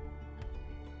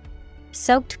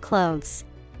 Soaked clothes.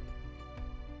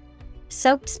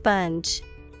 Soaked sponge.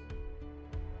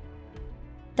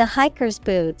 The hiker's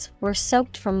boots were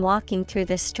soaked from walking through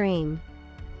the stream.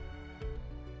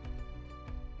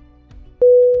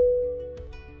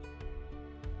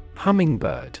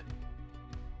 Hummingbird.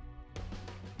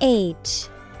 HUMMINGBird.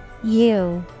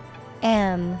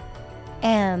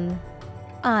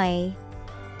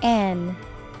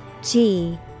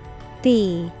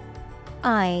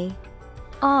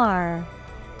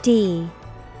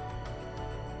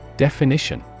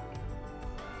 Definition.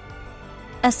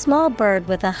 A small bird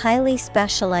with a highly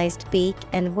specialized beak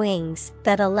and wings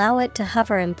that allow it to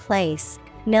hover in place,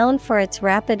 known for its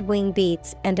rapid wing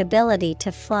beats and ability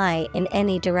to fly in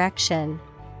any direction.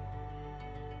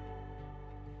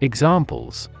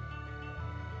 Examples.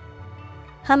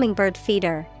 Hummingbird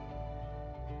feeder.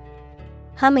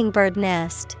 Hummingbird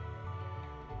nest.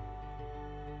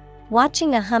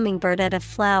 Watching a hummingbird at a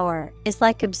flower is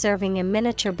like observing a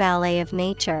miniature ballet of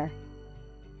nature.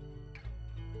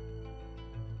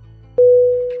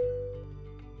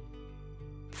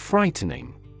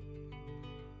 Frightening.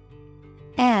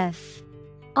 FRIGHTENING.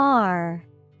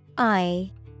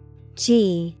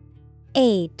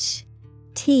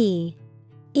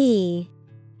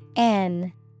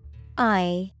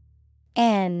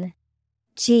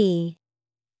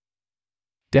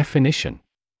 Definition.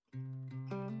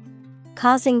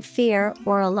 Causing fear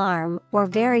or alarm, or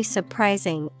very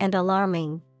surprising and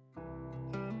alarming.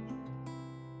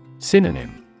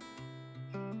 Synonym.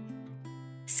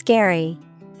 Scary,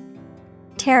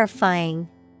 terrifying,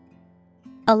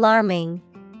 alarming.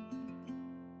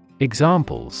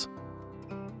 Examples.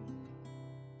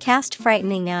 Cast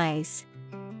frightening eyes.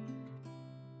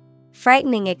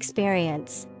 Frightening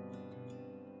experience.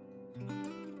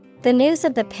 The news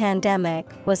of the pandemic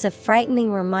was a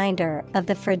frightening reminder of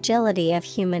the fragility of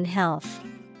human health.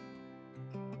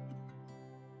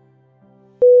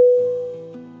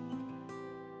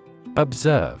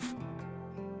 Observe.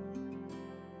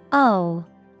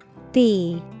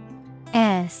 OBSERVE.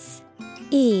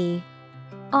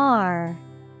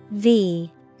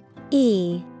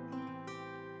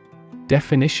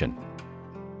 Definition.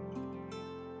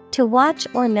 To watch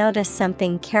or notice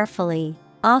something carefully,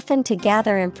 often to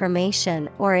gather information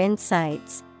or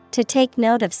insights, to take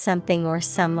note of something or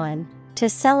someone, to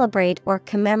celebrate or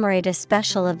commemorate a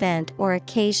special event or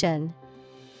occasion.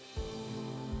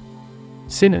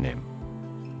 Synonym.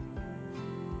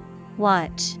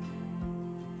 Watch,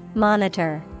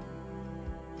 monitor,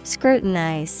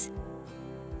 scrutinize.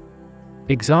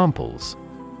 Examples.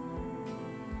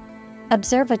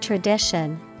 Observe a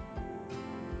tradition.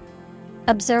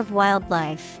 Observe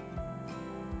wildlife.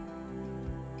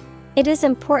 It is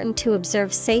important to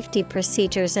observe safety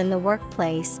procedures in the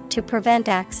workplace to prevent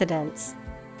accidents.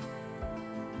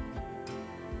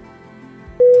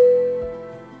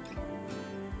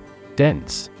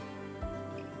 Dense.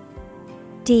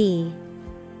 DENSE.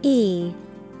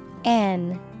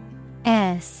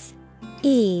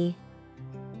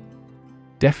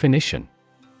 Definition.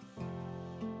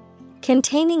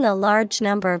 Containing a large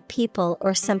number of people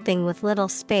or something with little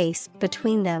space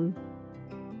between them.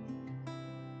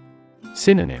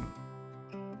 Synonym.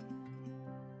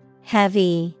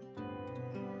 heavy,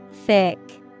 thick,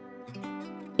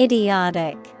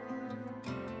 idiotic.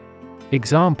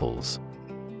 Examples: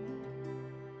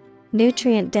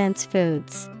 Nutrient-dense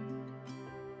foods,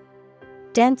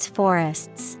 dense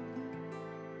forests.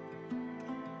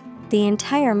 The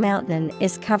entire mountain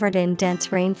is covered in dense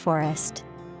rainforest.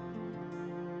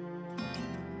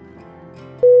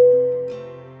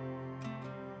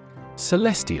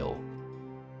 Celestial.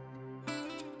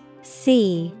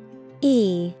 C-E-L-E-S-T-I-A-L.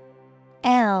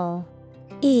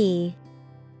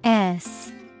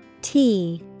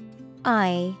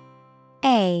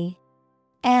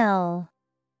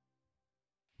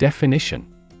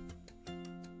 Definition: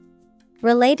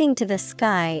 relating to the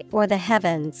sky or the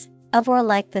heavens, of or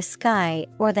like the sky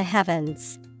or the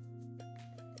heavens.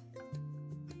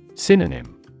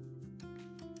 Synonym: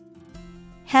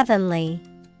 Heavenly,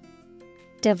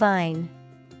 divine,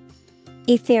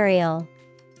 ethereal.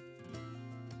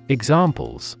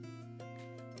 Examples: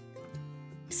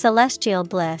 celestial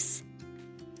bliss,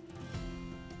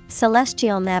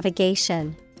 celestial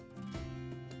navigation.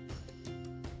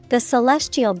 The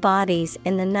celestial bodies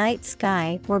in the night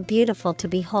sky were beautiful to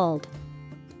behold.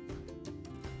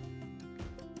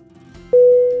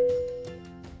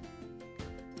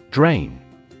 Drain.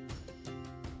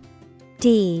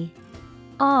 D-R-A-I-N.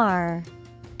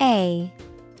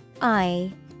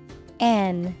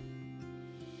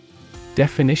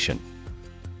 Definition: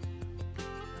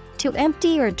 to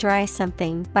empty or dry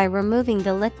something by removing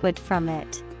the liquid from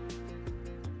it.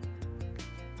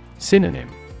 Synonym: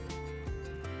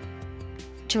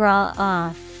 draw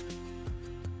off,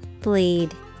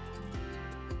 bleed.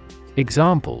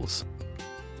 Examples: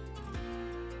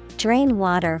 drain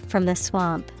water from the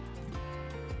swamp,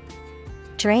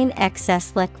 drain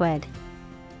excess liquid.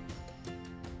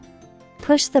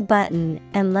 Push the button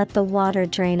and let the water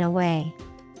drain away.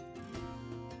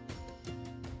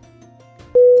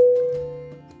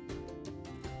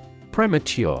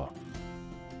 Premature.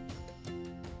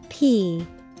 P-R-E-M-A-T-U-R-E.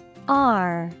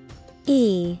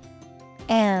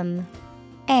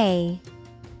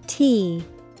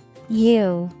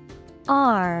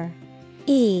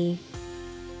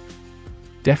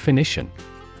 Definition: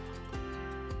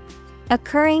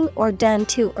 occurring or done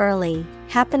too early,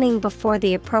 happening before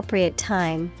the appropriate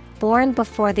time, born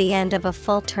before the end of a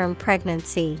full-term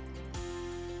pregnancy.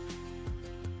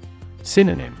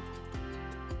 Synonym: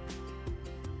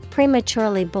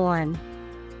 prematurely born,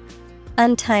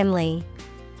 untimely,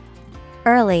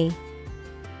 early.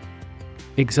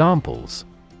 Examples: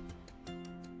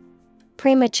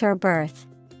 premature birth,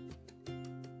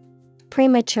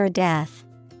 premature death.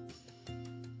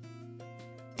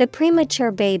 The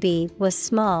premature baby was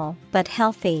small but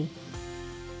healthy.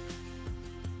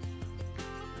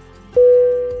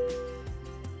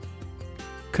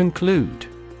 Conclude.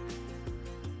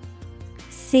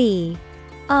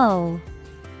 C-O-N-C-L-U-D-E.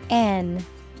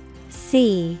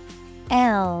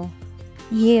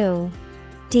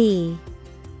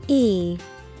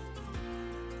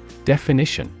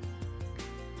 Definition: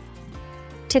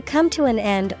 to come to an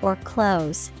end or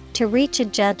close, to reach a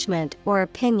judgment or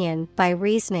opinion by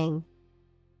reasoning.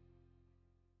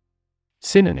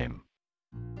 Synonym: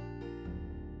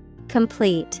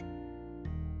 complete,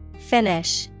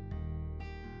 finish,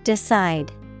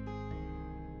 decide.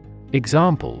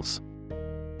 Examples: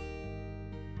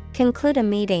 conclude a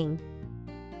meeting,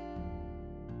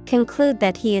 conclude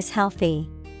that he is healthy.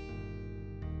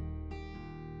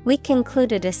 We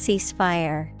concluded a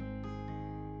ceasefire.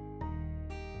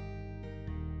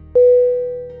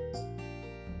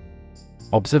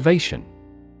 Observation.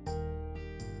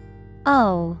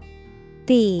 O-B-S-E-R-V-A-T-I-O-N.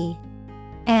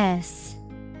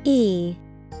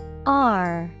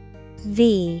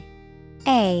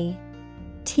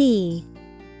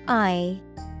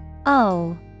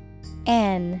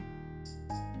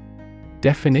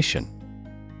 Definition: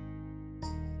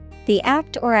 the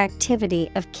act or activity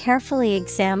of carefully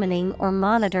examining or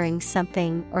monitoring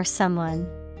something or someone.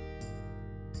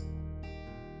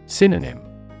 Synonym: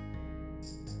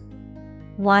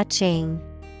 watching,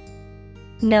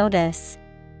 notice,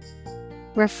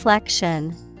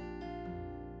 reflection.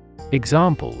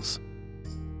 Examples: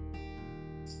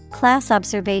 class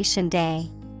observation day,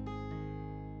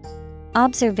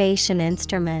 observation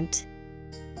instrument.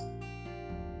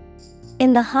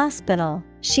 In the hospital,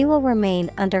 she will remain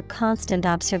under constant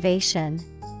observation.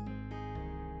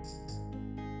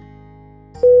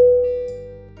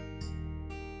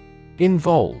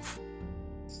 Involve.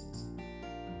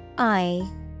 I-N-V-O-L-V-E.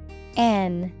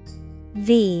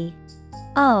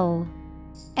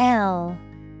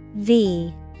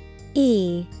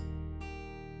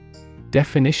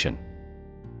 Definition: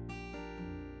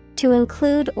 To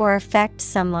include or affect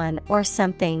someone or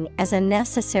something as a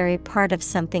necessary part of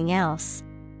something else.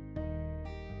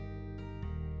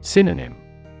 Synonym: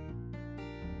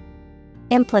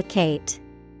 Implicate,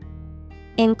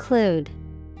 include,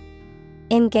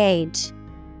 engage.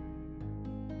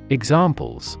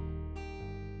 Examples: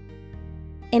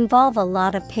 Involve a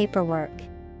lot of paperwork.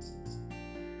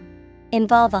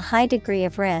 Involve a high degree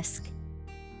of risk.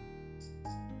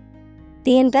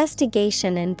 The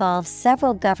investigation involves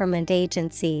several government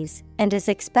agencies and is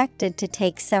expected to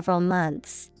take several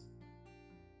months.